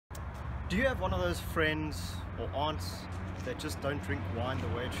Do you have one of those friends or aunts that just don't drink wine the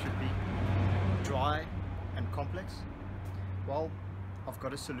way it should be? Dry and complex? Well, I've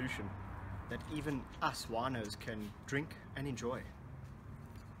got a solution that even us winos can drink and enjoy.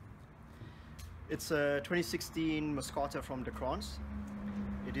 It's a 2016 Moscato from Krans.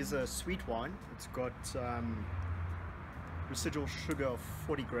 It is a sweet wine. It's got residual sugar of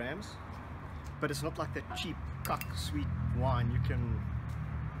 40 grams, but it's not like that cheap cuck sweet wine. You can,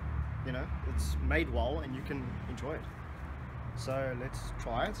 you know, it's made well and you can enjoy it. So let's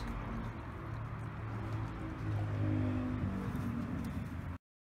try it.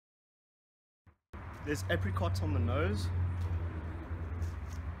 There's apricot on the nose,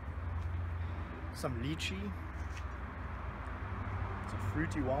 some lychee. It's a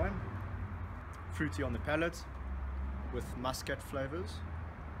fruity wine, fruity on the palate with muscat flavors,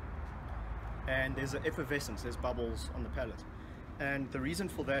 and there's an effervescence, there's bubbles on the palate. And the reason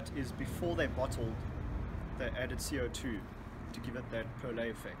for that is before they bottled, they added CO2 to give it that perlé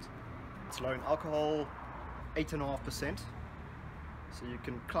effect. It's low in alcohol, 8.5%, so you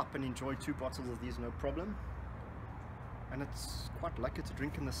can clap and enjoy 2 bottles of these no problem, and it's quite lucky to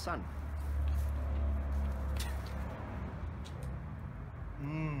drink in the sun.